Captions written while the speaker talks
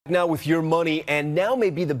now with your money, and now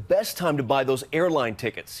may be the best time to buy those airline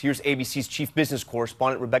tickets. Here's ABC's chief business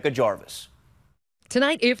correspondent, Rebecca Jarvis.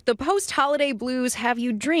 Tonight, if the post-holiday blues have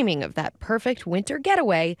you dreaming of that perfect winter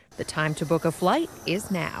getaway, the time to book a flight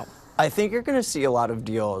is now. I think you're going to see a lot of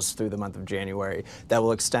deals through the month of January that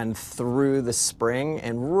will extend through the spring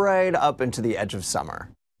and right up into the edge of summer.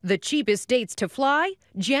 The cheapest dates to fly,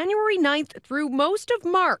 January 9th through most of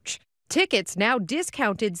March. Tickets now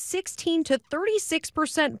discounted 16 to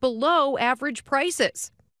 36% below average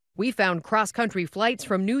prices. We found cross-country flights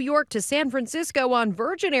from New York to San Francisco on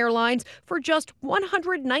Virgin Airlines for just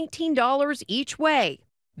 $119 each way.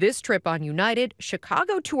 This trip on United,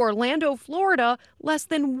 Chicago to Orlando, Florida, less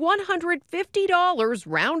than $150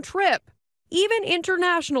 round trip. Even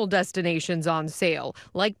international destinations on sale,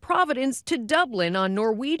 like Providence to Dublin on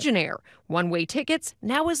Norwegian Air. One-way tickets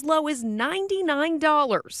now as low as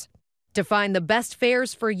 $99. To find the best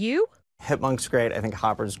fares for you? Hipmonk's great. I think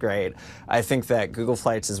Hopper's great. I think that Google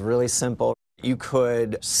Flights is really simple. You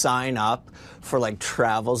could sign up for like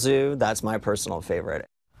Travelzoo. That's my personal favorite.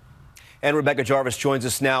 And Rebecca Jarvis joins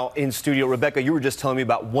us now in studio. Rebecca, you were just telling me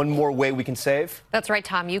about one more way we can save. That's right,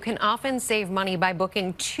 Tom. You can often save money by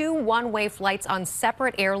booking 2 one-way flights on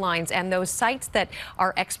separate airlines, and those sites that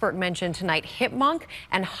our expert mentioned tonight, Hipmonk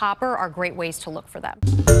and Hopper, are great ways to look for them.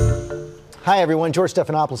 Hi, everyone. George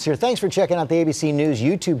Stephanopoulos here. Thanks for checking out the ABC News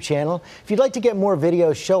YouTube channel. If you'd like to get more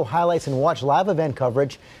videos, show highlights, and watch live event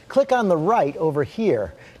coverage, click on the right over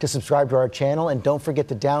here to subscribe to our channel. And don't forget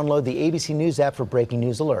to download the ABC News app for breaking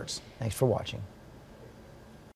news alerts. Thanks for watching.